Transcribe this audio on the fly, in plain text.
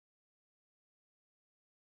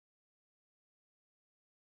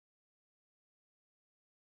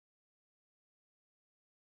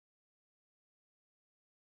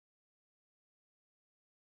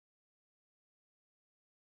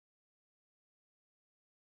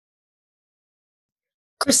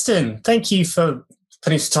Kristin, thank you for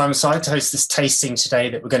putting some time aside to host this tasting today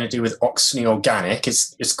that we're going to do with Oxney Organic.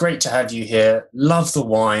 It's great to have you here. Love the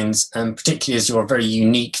wines, and particularly as you're a very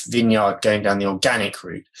unique vineyard going down the organic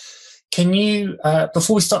route. Can you,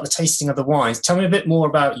 before we start the tasting of the wines, tell me a bit more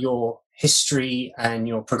about your history and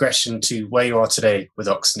your progression to where you are today with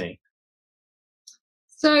Oxney?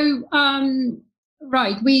 So,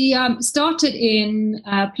 right, we started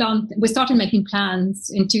making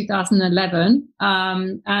plants in 2011,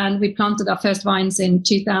 and we planted our first vines in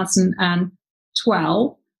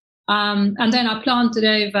 2012. And then I planted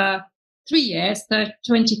over 3 years,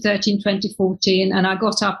 2013, 2014, and I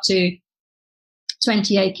got up to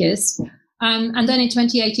 20 acres. And then in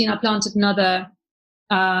 2018, I planted another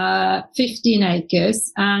 15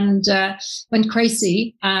 acres and went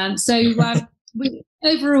crazy.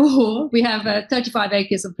 Overall, we have 35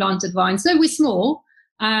 acres of planted vines. So we're small,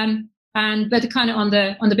 but kind of on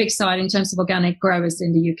the big side in terms of organic growers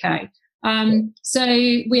in the UK. So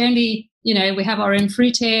we only, we have our own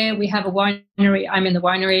fruit here. We have a winery. I'm in the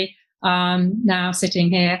winery now,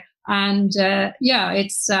 sitting here, and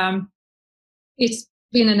it's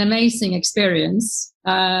been an amazing experience.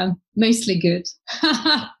 Mostly good.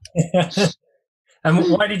 And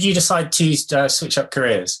why did you decide to switch up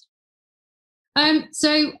careers?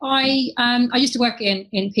 So I used to work in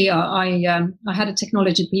PR. I had a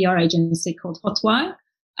technology PR agency called Hotwire,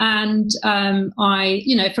 and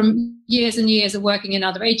I, from years and years of working in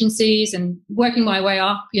other agencies and working my way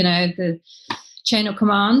up, the chain of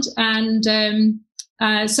command, and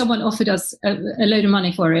someone offered us a load of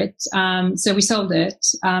money for it. So we sold it,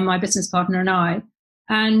 my business partner and I,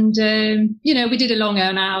 and we did a long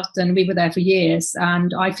earn out, and we were there for years.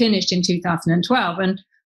 And I finished in 2012, and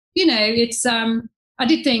it's, I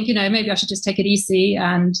did think, maybe I should just take it easy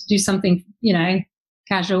and do something,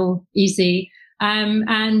 casual, easy.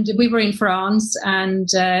 And we were in France and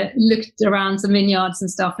looked around some vineyards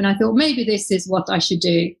and stuff. And I thought, maybe this is what I should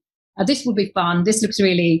do. This will be fun. This looks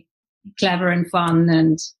really clever and fun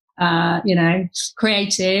and,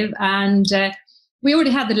 creative. And we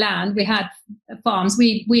already had the land. We had farms.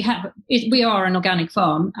 We are an organic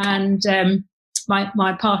farm. And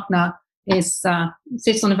my partner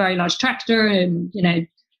sits on a very large tractor and,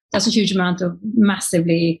 does a huge amount of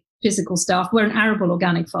massively physical stuff. We're an arable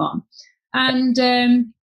organic farm. And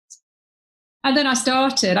then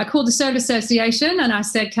I called the Soil Association and I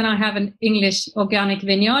said, can I have an English organic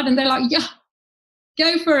vineyard? And they're like, yeah,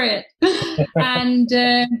 go for it. And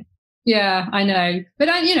yeah, I know. But,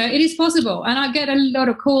 it is possible. And I get a lot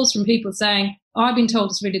of calls from people saying, I've been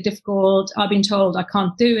told it's really difficult. I've been told I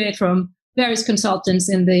can't do it, from various consultants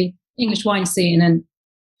in the English wine scene, and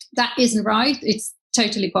that isn't right. It's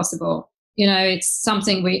totally possible. It's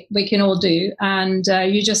something we can all do, and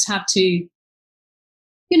you just have to,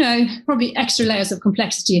 probably extra layers of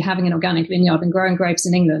complexity having an organic vineyard and growing grapes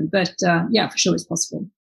in England. But yeah, for sure it's possible.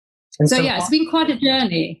 And so yeah, it's been quite a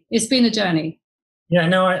journey. It's been a journey. Yeah,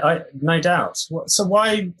 no, I no doubt. So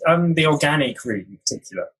why the organic route in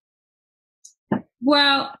particular?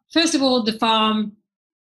 Well, first of all, the farm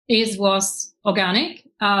was organic.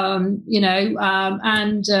 And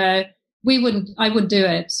I wouldn't do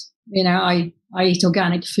it. I eat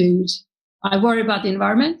organic food. I worry about the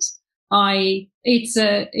environment. It's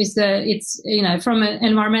from an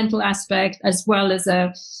environmental aspect, as well as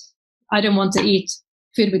I don't want to eat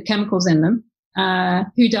food with chemicals in them.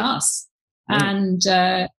 Who does? And,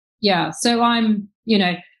 so I'm,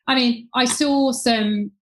 I saw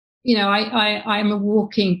some, I'm a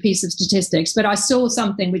walking piece of statistics, but I saw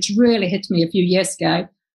something which really hit me a few years ago.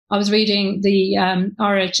 I was reading the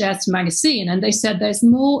RHS magazine, and they said there's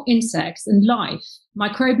more insects and life,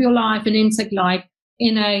 microbial life and insect life,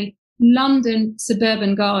 in a London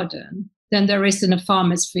suburban garden than there is in a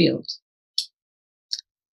farmer's field.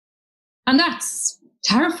 And that's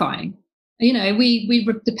terrifying. We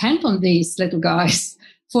depend on these little guys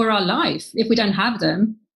for our life. If we don't have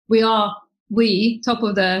them, we top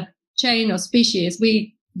of the chain of species,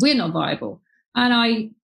 we're not viable.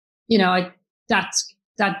 And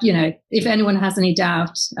if anyone has any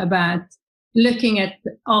doubt about looking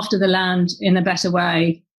after the land in a better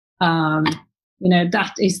way,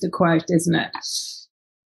 that is the quote, isn't it?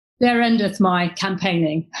 There endeth my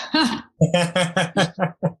campaigning.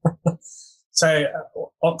 So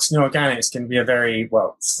Oxney Organics can be a very,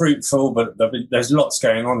 fruitful, but there's lots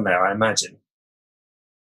going on there, I imagine.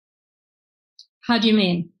 How do you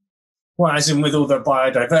mean? Well, as in with all the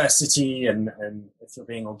biodiversity and if you're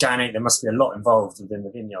being organic, there must be a lot involved within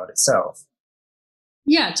the vineyard itself.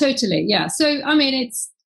 Yeah, totally. Yeah. So, I mean,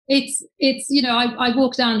 it's I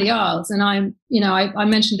walk down the aisles and I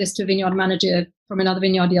mentioned this to a vineyard manager from another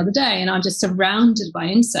vineyard the other day, and I'm just surrounded by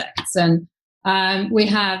insects. And we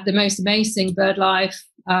have the most amazing bird life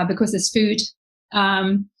because there's food.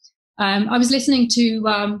 I was listening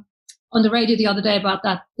to on the radio the other day about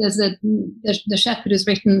that. There's the shepherd has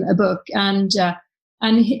written a book, and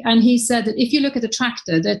he said that if you look at a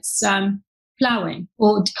tractor that's ploughing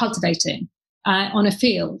or cultivating on a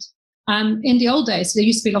field, in the old days there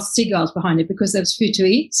used to be lots of seagulls behind it because there was food to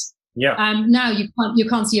eat. Yeah. Now you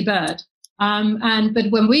can't see a bird. But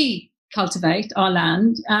when we cultivate our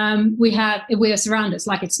land, we are surrounded. It's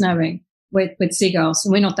like it's snowing with seagulls,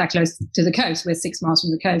 and we're not that close to the coast. We're 6 miles from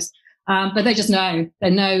the coast. But they just know. They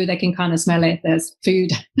know. They can kind of smell it. There's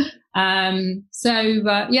food.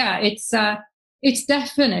 It's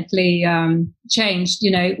definitely changed.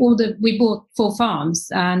 You know, we bought 4 farms,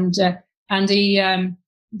 and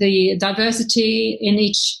the diversity in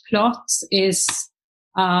each plot is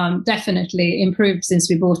definitely improved since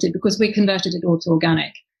we bought it, because we converted it all to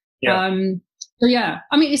organic. Yeah.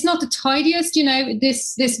 I mean, it's not the tidiest. You know,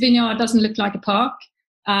 this vineyard doesn't look like a park.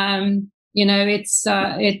 You know, it's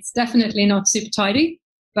definitely not super tidy,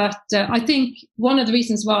 but I think one of the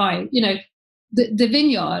reasons why, you know, the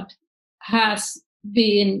vineyard has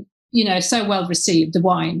been, you know, so well received, the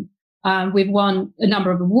wine. We've won a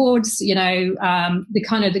number of awards. You know,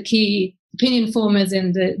 the key opinion formers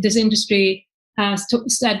in this industry has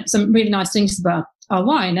said some really nice things about our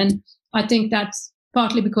wine, and I think that's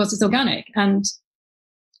partly because it's organic. And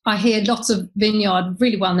I hear lots of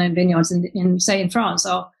really well-known vineyards in France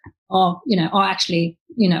are actually,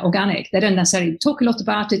 you know, organic. They don't necessarily talk a lot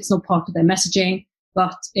about it. It's not part of their messaging,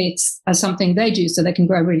 but it's something they do so they can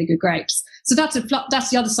grow really good grapes. So that's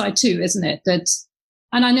the other side too, isn't it?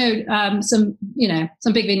 And I know some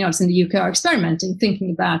big vineyards in the UK are experimenting,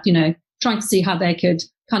 thinking about, you know, trying to see how they could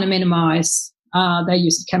kind of minimize their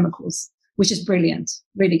use of chemicals, which is brilliant.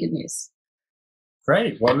 Really good news.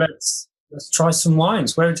 Great. Well, let's try some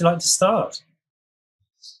wines. Where would you like to start?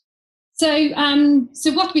 So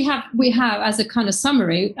what we have as a kind of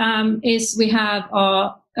summary is we have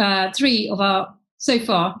our 3 of our, so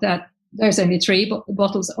far that there's only 3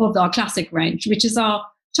 bottles of our classic range, which is our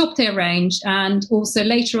top tier range. And also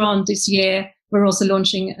later on this year, we're also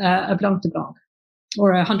launching a Blanc de Blanc,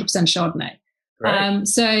 or 100% Chardonnay. Great.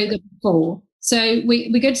 So the 4. So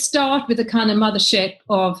we're going to start with the kind of mothership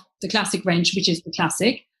of the classic range, which is the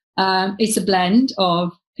classic. It's a blend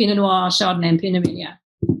of Pinot Noir, Chardonnay, and Pinot Meunier.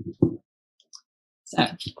 So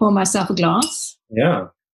pour myself a glass. Yeah.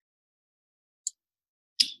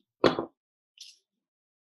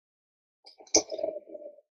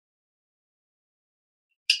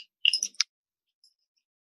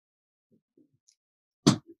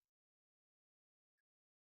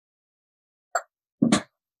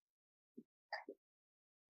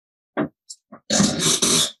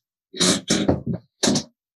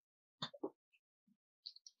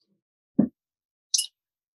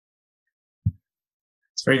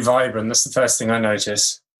 It's very vibrant. That's the first thing I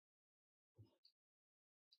notice.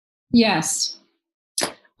 Yes.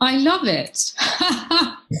 I love it.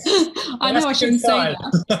 I know I shouldn't say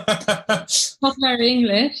that. Not very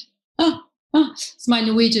English. It's my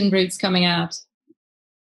Norwegian roots coming out.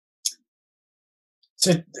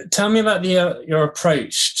 So tell me about your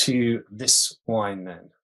approach to this wine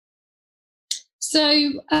then.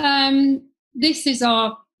 So this is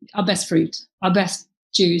our best fruit, our best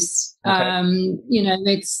juice. Okay. You know,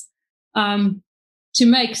 it's to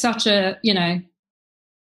make such a, you know,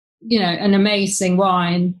 an amazing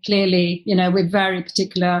wine. Clearly, you know, we're very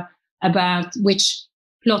particular about which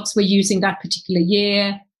plots we're using that particular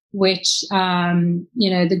year, which, you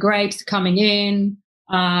know, the grapes coming in,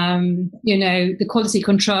 you know, the quality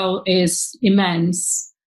control is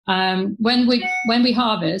immense. When we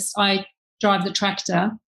harvest, I drive the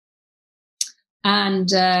tractor,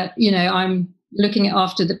 and, you know, I'm looking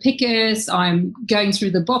after the pickers, I'm going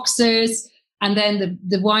through the boxes, and then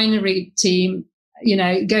the winery team, you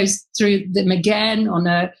know, goes through them again on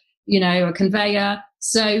a conveyor.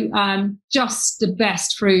 So just the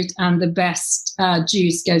best fruit and the best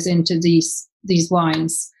juice goes into these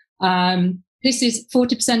wines. This is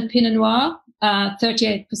 40% Pinot Noir,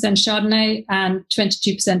 38% Chardonnay, and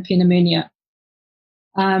 22% Pinot Meunier.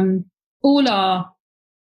 All our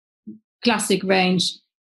classic range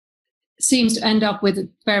seems to end up with a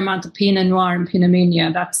fair amount of Pinot Noir and Pinot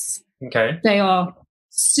Meunier. Okay. They are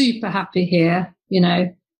super happy here, you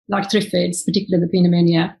know, like Triffids, particularly the Pinot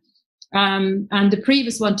Meunier. And the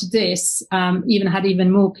previous one to this even had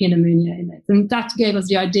even more Pinot Meunier in it. And that gave us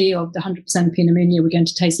the idea of the 100% Pinot Meunier we're going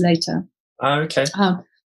to taste later. Okay.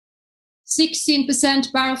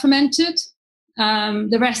 16% barrel fermented,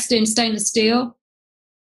 the rest in stainless steel.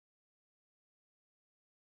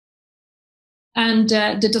 and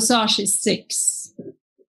the dosage is 6.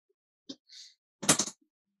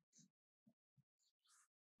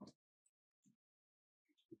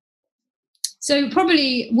 So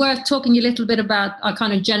probably worth talking a little bit about our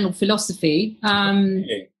kind of general philosophy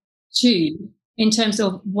too, in terms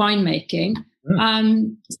of winemaking.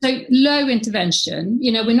 So low intervention,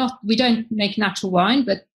 we don't make natural wine,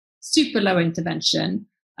 but super low intervention,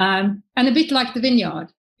 and a bit like the vineyard.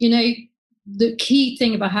 The key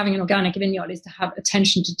thing about having an organic vineyard is to have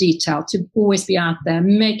attention to detail, to always be out there,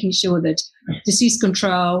 making sure that disease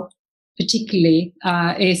control, particularly,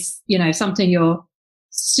 is something you're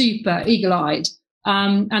super eagle-eyed,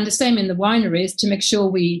 and the same in the wineries, to make sure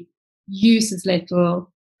we use as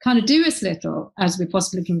little, kind of do as little as we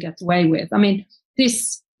possibly can get away with. I mean,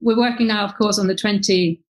 we're working now, of course, on the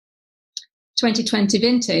 2020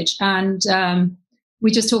 vintage, and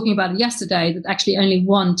we're just talking about it yesterday, that actually only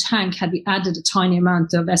one tank had we added a tiny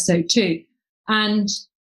amount of SO2. And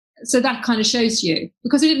so that kind of shows you,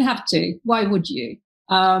 because we didn't have to. Why would you?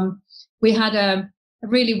 We had a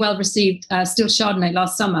really well-received still Chardonnay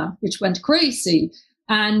last summer, which went crazy,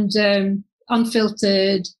 and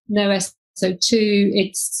unfiltered, no SO2,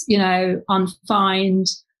 it's, unfined.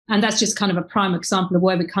 And that's just kind of a prime example of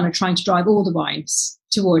where we're kind of trying to drive all the wines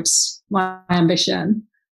towards my ambition.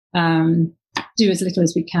 Do as little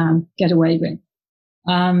as we can, get away with.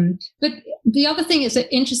 But the other thing is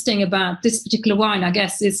interesting about this particular wine, I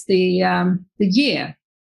guess, is the year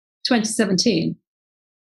 2017,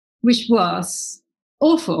 which was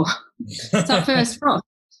awful. It's our first frost.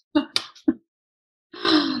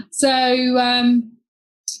 So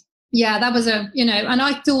that was and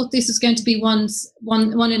I thought this was going to be one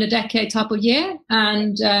in a decade type of year,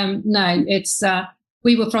 and no, it's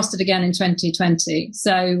we were frosted again in 2020.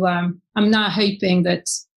 So I'm now hoping that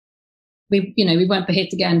we won't be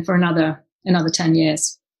hit again for another 10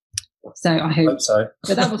 years. So I hope so.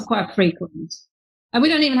 But that was quite frequent. And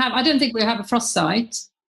I don't think we have a frost site.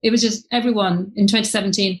 It was just everyone in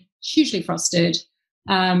 2017 hugely frosted.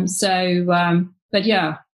 But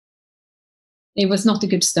yeah, it was not a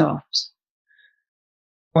good start.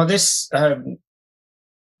 Well, this the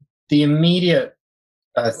immediate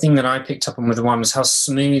thing that I picked up on with the wine was how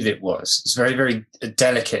smooth it was. It's very, very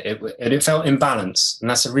delicate. It felt in balance, and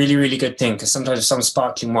that's a really, really good thing, because sometimes some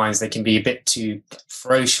sparkling wines, they can be a bit too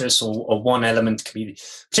ferocious, or one element can be,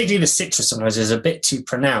 particularly the citrus, sometimes is a bit too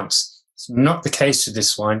pronounced. It's not the case with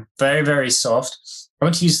this wine. Very, very soft. I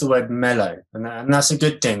want to use the word mellow, and that's a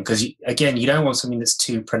good thing, because again, you don't want something that's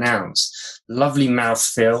too pronounced. Lovely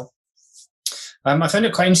mouthfeel. I found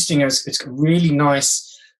it quite interesting as it's a really nice,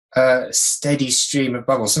 steady stream of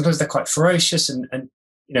bubbles. Sometimes they're quite ferocious, and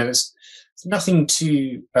there's nothing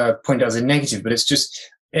to point out as a negative, but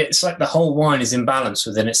it's like the whole wine is in balance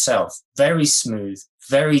within itself. Very smooth,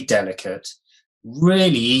 very delicate,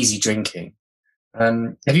 really easy drinking.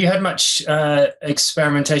 Have you had much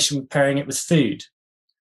experimentation with pairing it with food?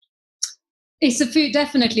 It's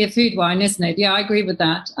definitely a food wine, isn't it? Yeah, I agree with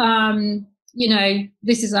that.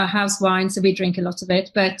 This is our house wine, so we drink a lot of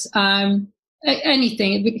it, but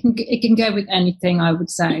anything, it can go with anything, I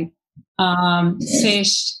would say.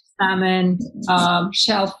 Fish, salmon,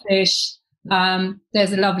 shellfish.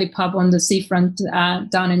 There's a lovely pub on the seafront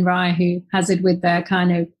down in Rye who has it with their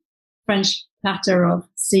kind of French platter of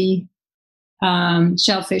sea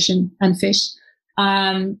shellfish and fish.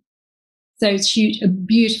 So it's huge, a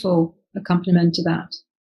beautiful accompaniment to that.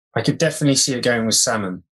 I could definitely see it going with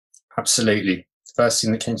salmon. Absolutely. First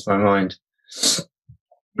thing that came to my mind.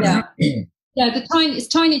 Yeah. Yeah, it's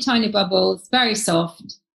tiny bubbles, very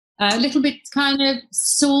soft, a little bit kind of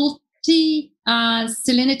salty,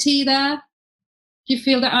 salinity there. Do you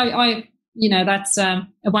feel that? That's a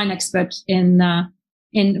wine expert in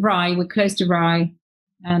Rye. We're close to Rye,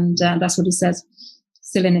 and that's what he says.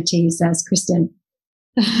 Salinity, says Kristin.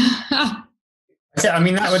 I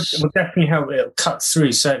mean, that would definitely help it cut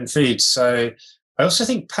through certain foods. So I also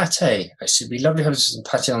think pâté, actually, it'd be lovely to have some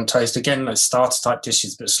pâté on toast. Again, like starter type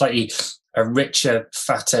dishes, but slightly a richer,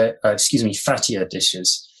 fattier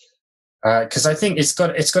dishes. Because I think it's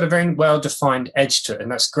got a very well-defined edge to it,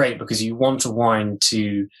 and that's great, because you want a wine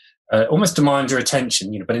to almost demand your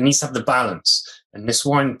attention, but it needs to have the balance, and this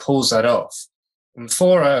wine pulls that off. And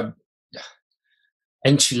for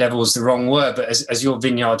entry level is the wrong word, but as your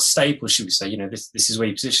vineyard staple, should we say, this is where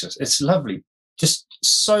you position it. It's lovely, just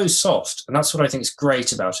so soft, and that's what I think is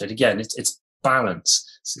great about it. Again, it's balance.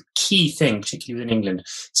 It's a key thing, particularly within England,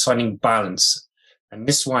 it's finding balance, and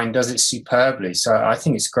this wine does it superbly. So I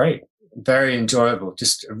think it's great, very enjoyable,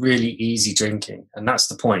 just really easy drinking, and that's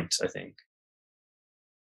the point, I think.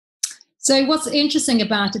 So what's interesting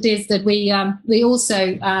about it is that we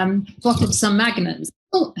also bottled some magnums.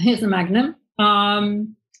 Oh, here's a magnum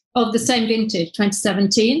of the same vintage,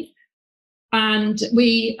 2017, and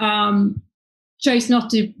we chose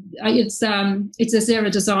not to. It's a zero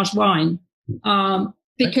dosage wine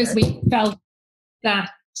because we felt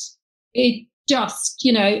that it just,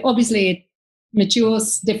 obviously it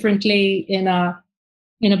matures differently in a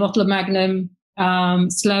bottle of magnum,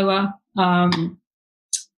 slower.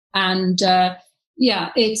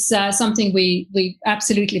 It's something we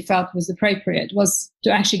absolutely felt was appropriate, was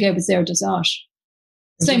to actually go with zero dosage.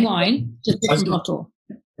 Same wine, just different bottle.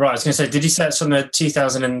 Right, I was going to say, did you say it's from the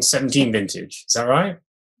 2017 vintage? Is that right?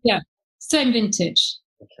 Yeah, same vintage.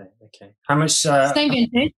 Okay. How much? Same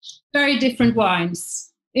vintage, very different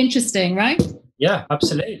wines. Interesting, right? Yeah,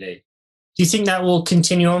 absolutely. Do you think that will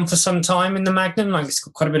continue on for some time in the Magnum? Like, it's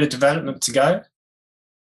got quite a bit of development to go.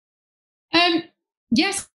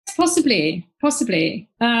 Yes, possibly.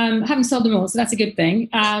 Haven't sold them all, so that's a good thing.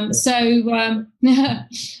 I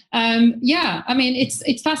mean,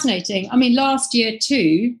 it's fascinating. I mean, last year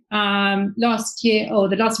too, the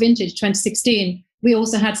last vintage, 2016, we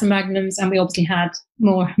also had some Magnums, and we obviously had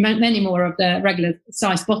many more of the regular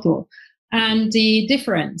size bottle, and the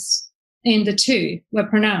difference in the two were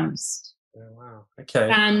pronounced. Oh, wow. Okay.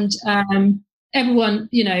 And everyone,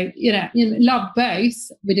 loved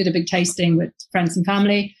both. We did a big tasting with friends and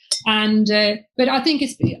family, and but I think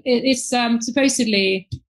it's supposedly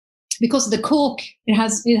because of the cork, it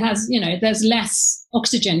has there's less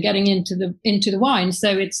oxygen getting into the wine,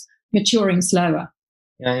 so it's maturing slower.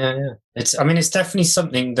 Yeah. It's definitely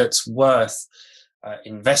something that's worth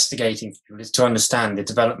investigating for people, is to understand the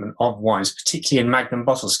development of wines, particularly in Magnum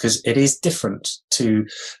bottles, because it is different to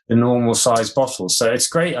the normal size bottles. So it's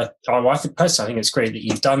great. I think it's great that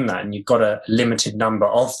you've done that, and you've got a limited number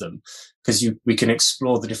of them, because we can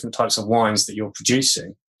explore the different types of wines that you're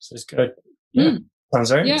producing. So it's good. Yeah.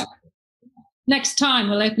 Sounds very interesting. Next time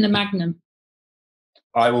we'll open a Magnum.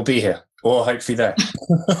 I will be here, or hopefully there.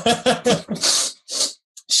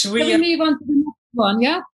 Shall we move on to the next one?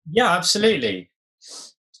 Yeah. Yeah, absolutely.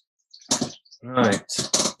 Right.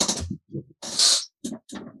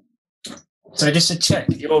 So just to check,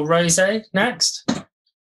 your rosé next?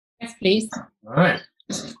 Yes, please. All right.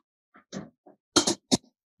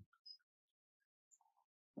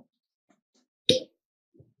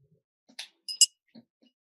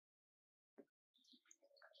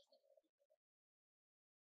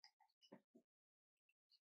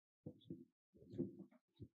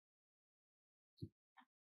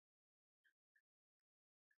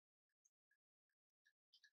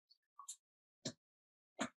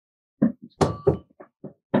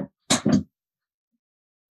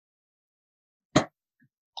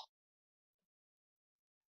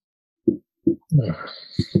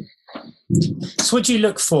 So what do you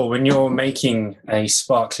look for when you're making a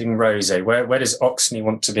sparkling rosé? Where does Oxney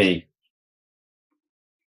want to be?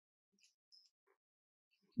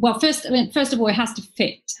 Well, first of all, it has to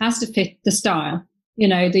fit the style,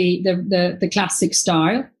 the classic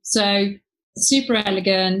style. So super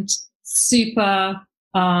elegant, super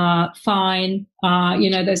fine,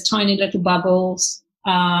 those tiny little bubbles,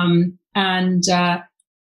 and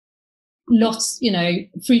lots,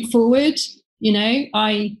 fruit forward.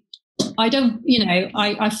 I don't,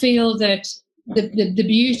 I feel that the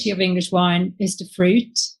beauty of English wine is the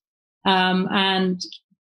fruit, and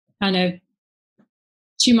kind of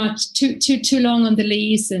too long on the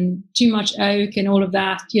lees and too much oak and all of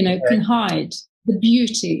that, can hide the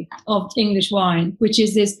beauty of English wine, which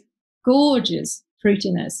is this gorgeous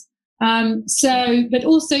fruitiness. But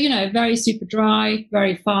also, very super dry,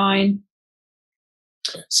 very fine.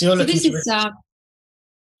 So you're looking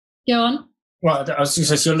go on. Well, I was going to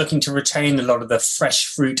say, so you're looking to retain a lot of the fresh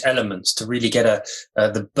fruit elements to really get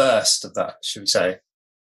the burst of that, should we say?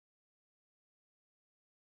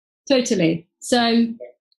 Totally. So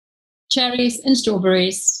cherries and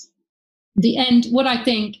strawberries. The end. What I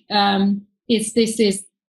think is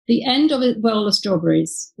the end of a bowl of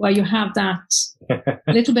strawberries, where you have that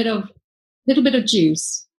little bit of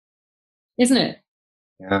juice, isn't it?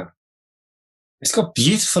 Yeah. It's got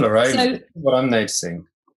beautiful aroma. So, what I'm noticing.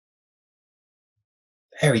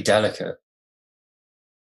 Very delicate.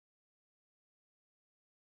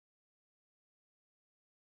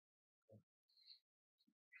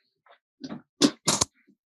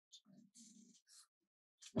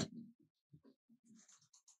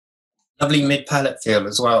 Lovely mid-palate feel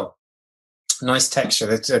as well. Nice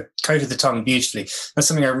texture. It's coated the tongue beautifully. That's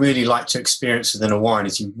something I really like to experience within a wine,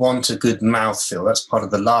 is you want a good mouthfeel. That's part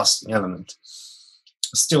of the lasting element.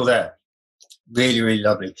 It's still there. Really, really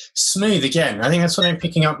lovely. Smooth again. I think that's what I'm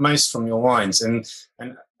picking up most from your wines. And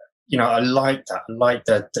you know, I like that. I like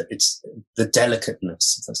that it's the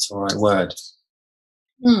delicateness, if that's the right word.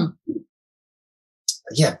 Mm.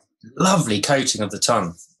 Yeah, lovely coating of the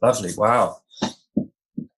tongue. Lovely. Wow.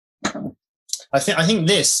 I think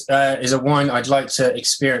this is a wine I'd like to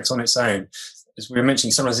experience on its own. As we were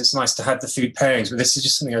mentioning, sometimes it's nice to have the food pairings, but this is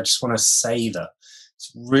just something I just want to savor.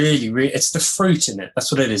 It's really, really, it's the fruit in it. That's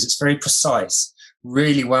what it is. It's very precise,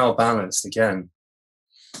 really well balanced again.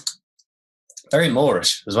 Very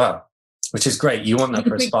Moorish as well, which is great. You want that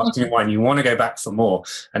for a sparkling wine. You want to go back for more.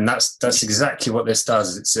 And that's exactly what this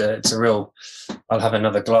does. It's a real, I'll have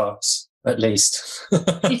another glass at least.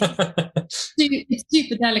 It's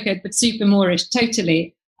super delicate, but super Moorish,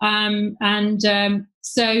 totally.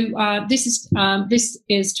 So this is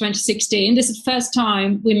 2016. This is the first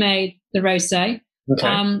time we made the rosé. Okay.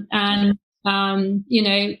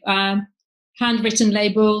 Handwritten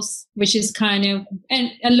labels, which is kind of,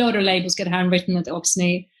 and a lot of labels get handwritten at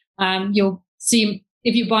Oxney. You'll see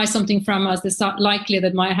if you buy something from us, it's likely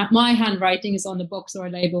that my handwriting is on the box or a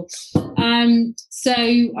label.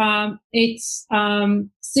 It's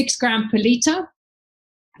 6 grams per litre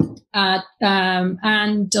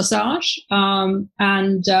and dosage.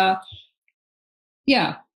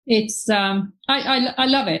 It's I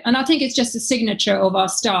love it, and I think it's just a signature of our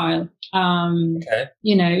style. Okay.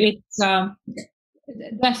 It's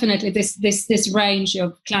definitely this range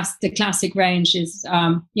of the classic range is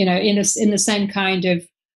in the same kind of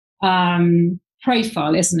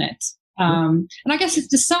profile, isn't it? And I guess it's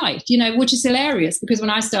the site, which is hilarious, because when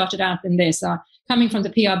I started out in this, coming from the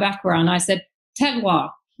PR background, I said terroir.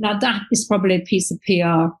 Now that is probably a piece of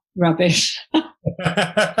PR rubbish.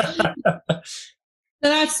 So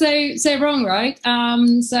that's so wrong, right?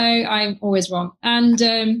 So I'm always wrong. And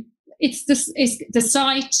it's the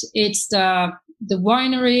site, it's the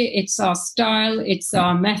winery, it's our style, it's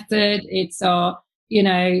our method, it's our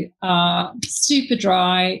super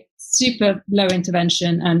dry, super low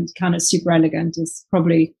intervention, and kind of super elegant is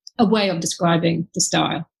probably a way of describing the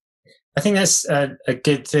style. I think that's a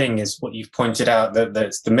good thing, is what you've pointed out, that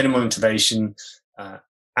it's the minimal intervention,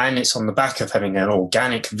 and it's on the back of having an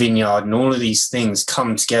organic vineyard, and all of these things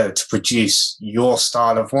come together to produce your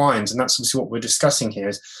style of wines. And that's obviously what we're discussing here,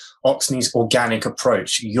 is Oxney's organic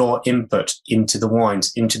approach, your input into the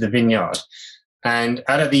wines, into the vineyard. And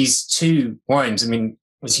out of these two wines, I mean,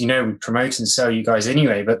 as you know, we promote and sell you guys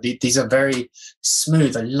anyway, but these are very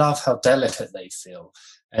smooth. I love how delicate they feel.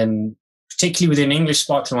 And particularly within English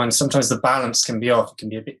sparkling wines, sometimes the balance can be off. It can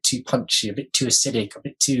be a bit too punchy, a bit too acidic, a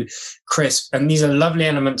bit too crisp. And these are lovely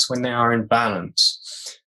elements when they are in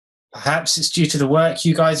balance. Perhaps it's due to the work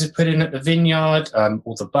you guys have put in at the vineyard,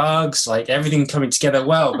 all the bugs, like everything coming together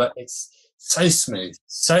well, but it's so smooth,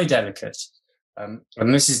 so delicate. And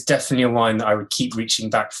this is definitely a wine that I would keep reaching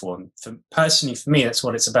back for. And personally, for me, that's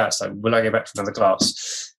what it's about. So will I go back for another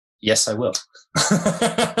glass? Yes, I will.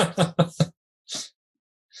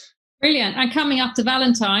 Brilliant. And coming up to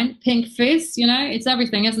Valentine, pink fizz, it's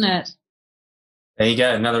everything, isn't it? There you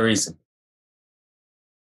go. Another reason.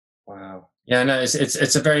 Wow. Yeah, no,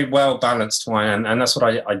 it's a very well balanced wine, and that's what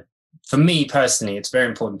I for me personally, it's very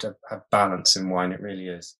important to have balance in wine. It really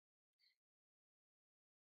is.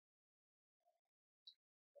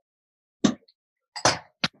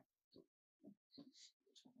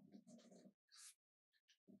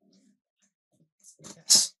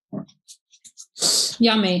 Yes.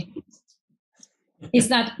 Yummy. Is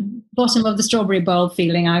that bottom of the strawberry bowl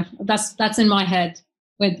feeling? That's in my head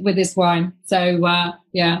with this wine. So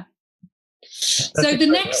yeah. So the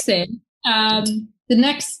next thing, the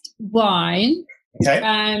next wine,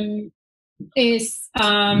 okay, is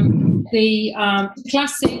the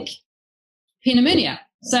classic Pinot Meunier.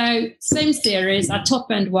 So same series, our top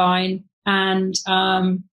end wine, and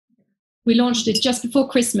we launched it just before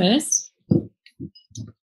Christmas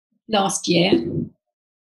last year,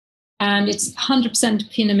 and it's 100%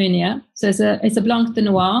 Pinot Meunier. So it's a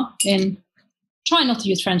Blanc.The. Try not to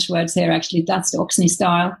use French words here. Actually, that's the Oxney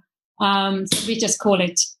style. So we just call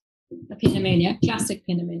it a Pinot Meunier, classic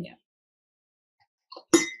Pinot Meunier.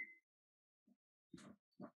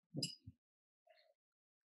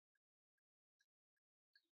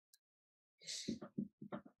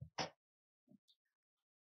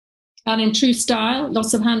 And in true style,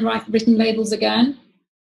 lots of handwritten labels again.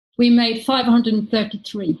 We made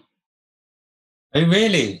 533. Oh,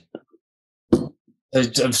 really?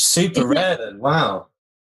 Super rare then. Wow.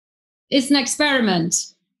 It's an experiment.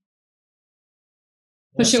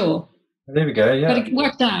 For sure. There we go, yeah. But it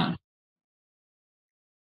worked out.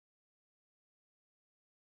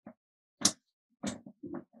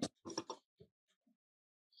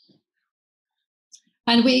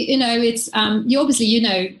 And we, it's you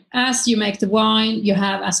obviously, as you make the wine, you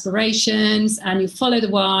have aspirations, and you follow the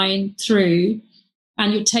wine through,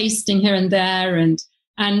 and you're tasting here and there. And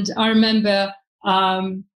I remember,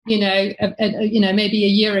 maybe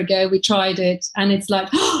a year ago we tried it, and it's like,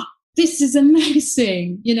 oh, this is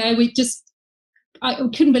amazing. I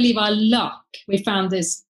couldn't believe our luck. We found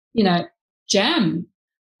this, gem.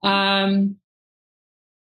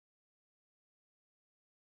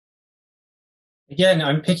 Again,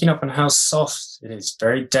 I'm picking up on how soft it is,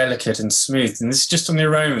 very delicate and smooth. And this is just on the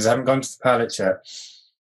aromas. I haven't gone to the palate yet.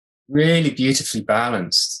 Really beautifully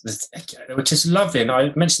balanced, which is lovely. And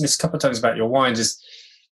I mentioned this a couple of times about your wines, is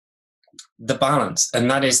the balance.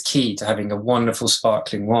 And that is key to having a wonderful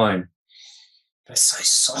sparkling wine. They're so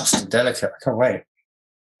soft and delicate. I can't wait.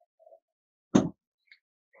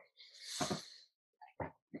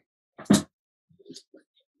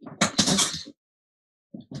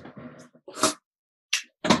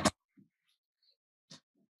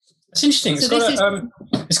 It's interesting.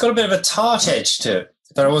 It's got a bit of a tart edge to it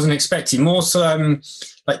that I wasn't expecting. More so,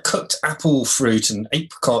 like cooked apple fruit and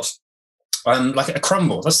apricot, like a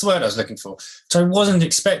crumble. That's the word I was looking for. So I wasn't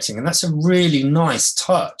expecting, and that's a really nice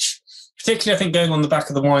touch. Particularly, I think, going on the back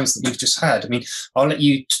of the wines that we've just had. I mean, I'll let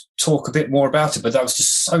you talk a bit more about it, but that was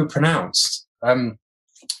just so pronounced.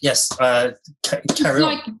 Yes, carry on.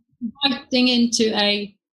 Like biting into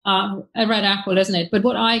a red apple, isn't it? But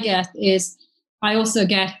what I get is, I also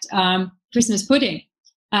get Christmas pudding,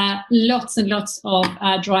 lots and lots of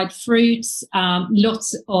dried fruits,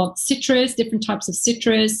 lots of citrus, different types of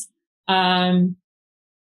citrus. I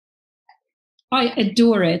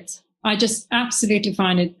adore it. I just absolutely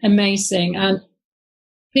find it amazing. And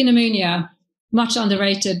Pinot Meunier, much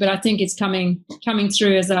underrated, but I think it's coming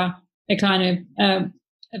through as a kind of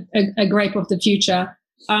a grape of the future.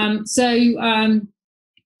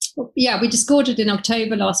 Yeah, we just scored it in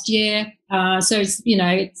October last year. So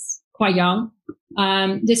it's quite young.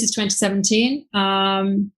 This is 2017,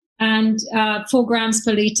 and 4 grams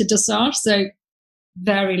per litre dosage, so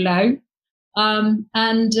very low.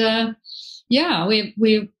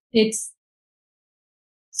 It's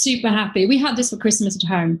super happy. We had this for Christmas at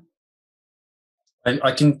home.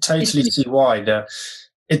 I can totally see why.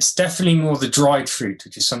 It's definitely more the dried fruit,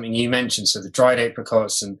 which is something you mentioned. So the dried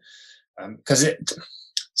apricots, and because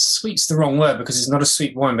sweet's the wrong word, because it's not a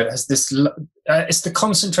sweet wine, but it has this, it's the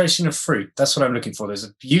concentration of fruit. That's what I'm looking for. There's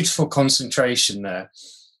a beautiful concentration there.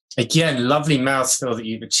 Again, lovely mouthfeel that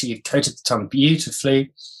you've achieved, coated the tongue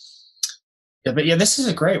beautifully. Yeah, but yeah, this is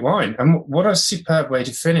a great wine. And what a superb way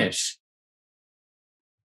to finish.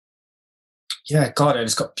 Yeah, God, and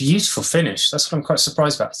it's got beautiful finish. That's what I'm quite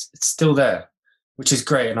surprised about. It's still there, which is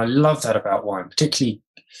great. And I love that about wine, particularly.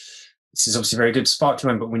 This is obviously very good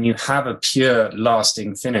sparkling wine, but when you have a pure,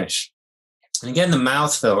 lasting finish. And again, the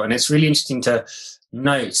mouthfeel, and it's really interesting to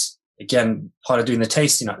note, again, part of doing the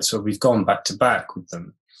tasting like this, where we've gone back to back with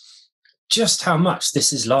them, just how much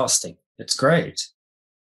this is lasting. It's great.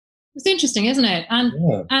 It's interesting, isn't it?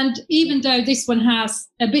 And even though this one has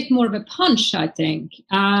a bit more of a punch, I think,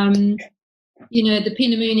 the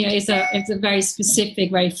Pinot Meunier is a very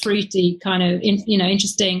specific, very fruity kind of,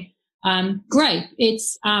 interesting grape.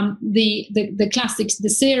 It's the classics, the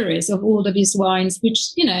series of all of these wines,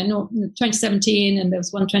 which 2017, and there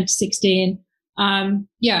was one 2016.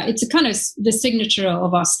 It's a kind of the signature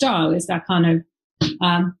of our style is that kind of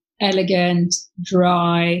elegant,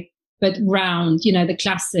 dry, but round. The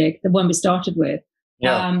classic, the one we started with,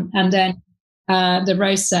 and then the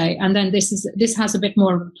rosé, and then this has a bit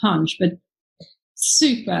more of a punch, but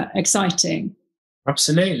super exciting.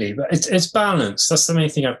 Absolutely, but it's balance. That's the main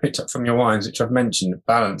thing I've picked up from your wines, which I've mentioned,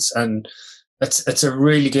 balance, and it's a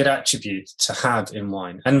really good attribute to have in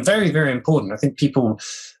wine, and very, very important. I think people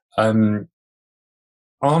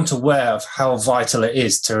aren't aware of how vital it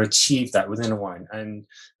is to achieve that within a wine, and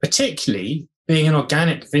particularly being an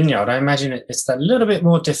organic vineyard, I imagine it's that little bit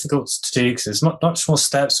more difficult to do because there's much more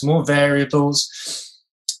steps, more variables,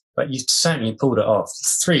 but you certainly pulled it off.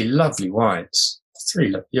 3 lovely wines.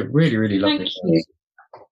 3, you're really, really lovely. Thank you.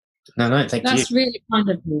 No, thank you. That's really kind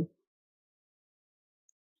of you.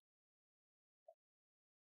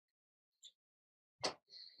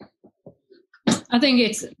 I think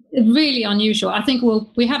it's really unusual. I think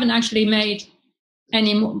we haven't actually made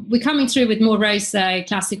any more. We're coming through with more rosé,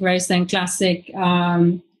 classic rosé and classic,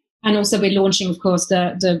 and also we're launching, of course,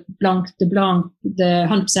 the Blanc, the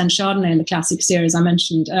 100% Chardonnay in the classic series I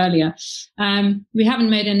mentioned earlier. We haven't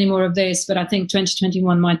made any more of this, but I think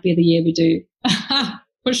 2021 might be the year we do,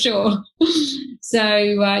 for sure. So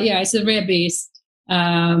it's a rare beast.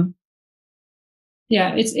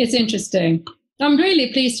 It's interesting. I'm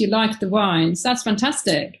really pleased you like the wines. That's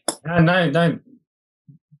fantastic. No.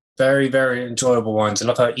 Very, very enjoyable wines. I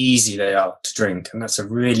love how easy they are to drink. And that's a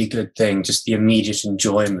really good thing, just the immediate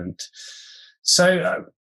enjoyment. So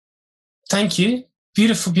thank you.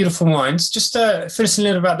 Beautiful, beautiful wines. Just fill us a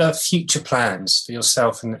little about the future plans for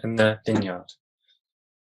yourself and the vineyard.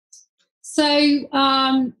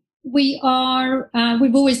 So we've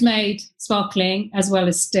always made sparkling as well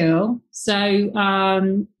as still. So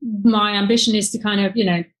my ambition is to kind of,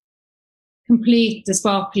 complete the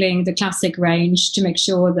sparkling, the classic range, to make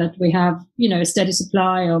sure that we have, a steady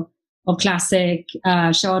supply of classic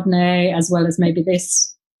Chardonnay, as well as maybe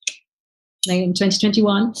this in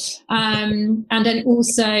 2021. And then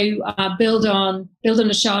also build on the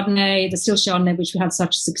Chardonnay, the still Chardonnay, which we had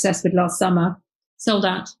such success with last summer, sold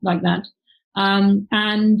out like that.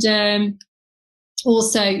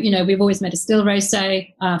 Also, we've always made a still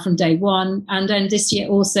rosé from day one. And then this year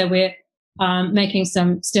also we're making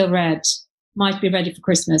some still red, might be ready for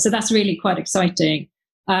Christmas. So that's really quite exciting.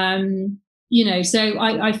 So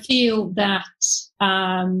I feel that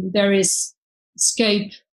there is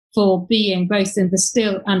scope for being both in the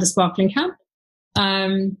still and the sparkling camp.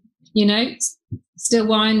 Still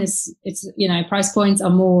wine price points are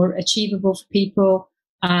more achievable for people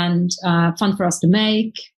and fun for us to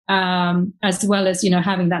make, as well as,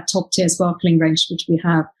 having that top tier sparkling range, which we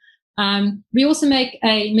have. We also make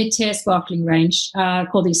a mid-tier sparkling range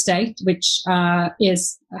called the Estate, which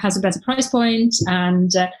has a better price point.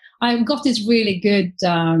 And I got this really good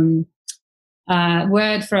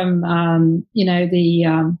word from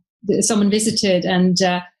someone visited, and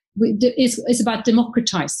it's about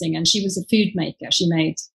democratizing. And she was a food maker. She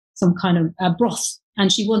made some kind of broth,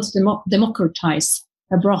 and she wanted to democratize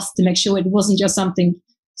a broth to make sure it wasn't just something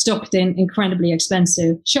stocked in incredibly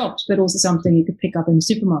expensive shops, but also something you could pick up in the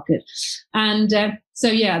supermarket. And our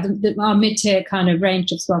mid-tier kind of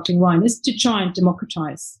range of sparkling wine is to try and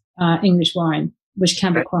democratize English wine, which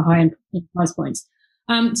can be quite high in price points.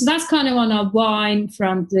 So that's kind of on our wine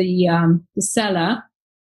from the cellar.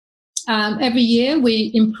 Every year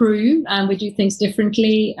we improve and we do things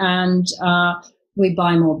differently, and we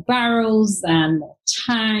buy more barrels and more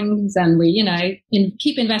tanks, and we,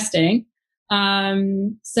 keep investing.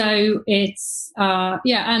 So it's, last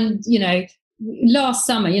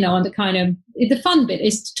summer, on the kind of, the fun bit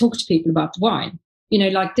is to talk to people about wine,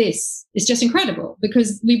 like this. It's just incredible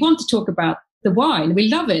because we want to talk about the wine. We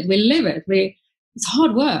love it. We live it. It's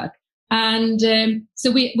hard work. And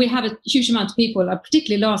so we have a huge amount of people,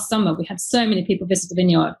 particularly last summer, we had so many people visit the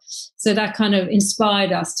vineyard. So that kind of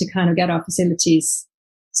inspired us to kind of get our facilities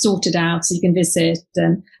sorted out so you can visit.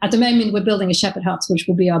 And at the moment, we're building a shepherd hut, which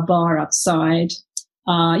will be our bar outside.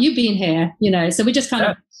 You've been here, so we're just kind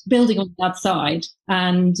of building on the outside.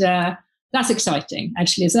 And that's exciting,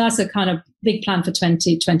 actually. So that's a kind of big plan for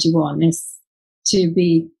 2021 is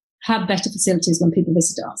to have better facilities when people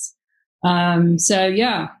visit us.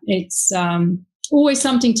 It's always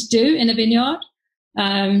something to do in a vineyard,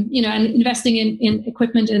 and investing in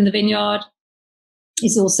equipment in the vineyard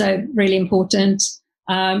is also really important.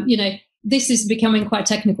 This is becoming quite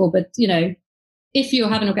technical, but, if you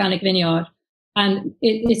have an organic vineyard and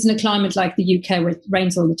it's in a climate like the UK where it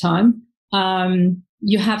rains all the time,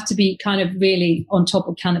 you have to be kind of really on top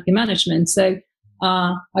of canopy management. So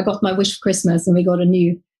I got my wish for Christmas and we got a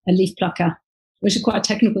leaf plucker, which is quite a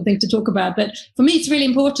technical thing to talk about. But for me, it's really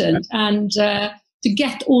important. And to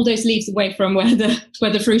get all those leaves away from where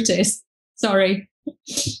the fruit is. Sorry.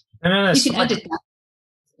 No, you can edit that.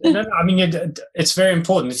 No, I mean, it's very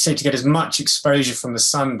important to get as much exposure from the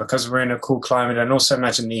sun because we're in a cool climate. And also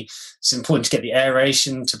imagine it's important to get the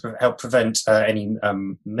aeration to help prevent any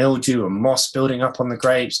mildew or moss building up on the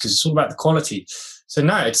grapes, because it's all about the quality. So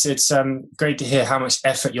no, it's great to hear how much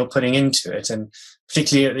effort you're putting into it, and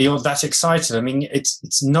particularly you're that excited. I mean,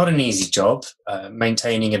 it's not an easy job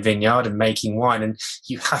maintaining a vineyard and making wine, and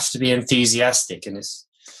you have to be enthusiastic. And so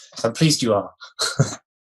I'm pleased you are.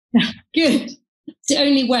 Good. It's the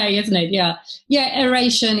only way, isn't it? Yeah.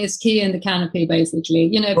 Aeration is key in the canopy, basically.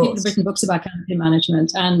 People have written books about canopy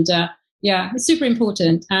management, and it's super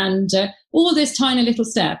important. And all these tiny little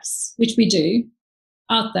steps, which we do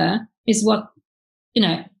out there, is what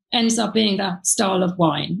ends up being that style of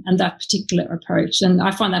wine and that particular approach. And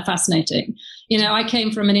I find that fascinating. I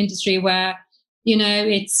came from an industry where,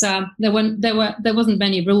 it's there wasn't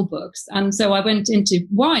many rule books, and so I went into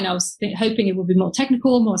wine. I was hoping it would be more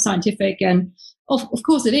technical, more scientific, and of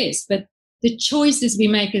course it is. But the choices we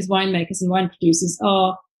make as winemakers and wine producers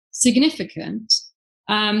are significant,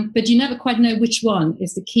 but you never quite know which one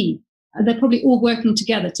is the key. They're probably all working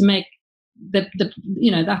together to make that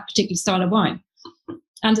particular style of wine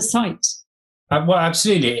and the site. Well,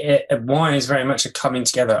 absolutely. Wine is very much a coming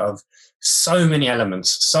together of so many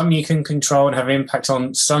elements. Some you can control and have an impact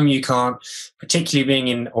on, some you can't. Particularly being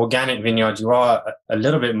in organic vineyard, you are a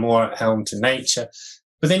little bit more at helm to nature.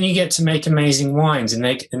 But then you get to make amazing wines, and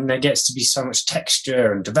there gets to be so much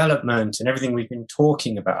texture and development and everything we've been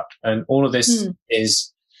talking about. And all of this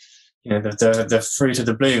is, the fruit of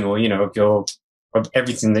the bloom, or of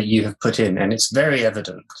everything that you have put in, and it's very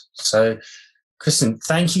evident. So, Kristin,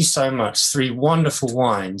 thank you so much. 3 wonderful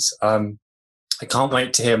wines. I can't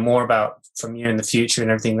wait to hear more from you in the future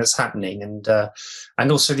and everything that's happening,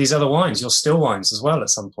 and also these other wines, your still wines as well at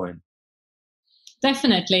some point.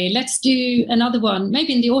 Definitely. Let's do another one,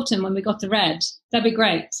 maybe in the autumn when we got the red. That'd be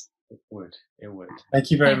great. It would.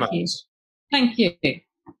 Thank you very much. Thank you.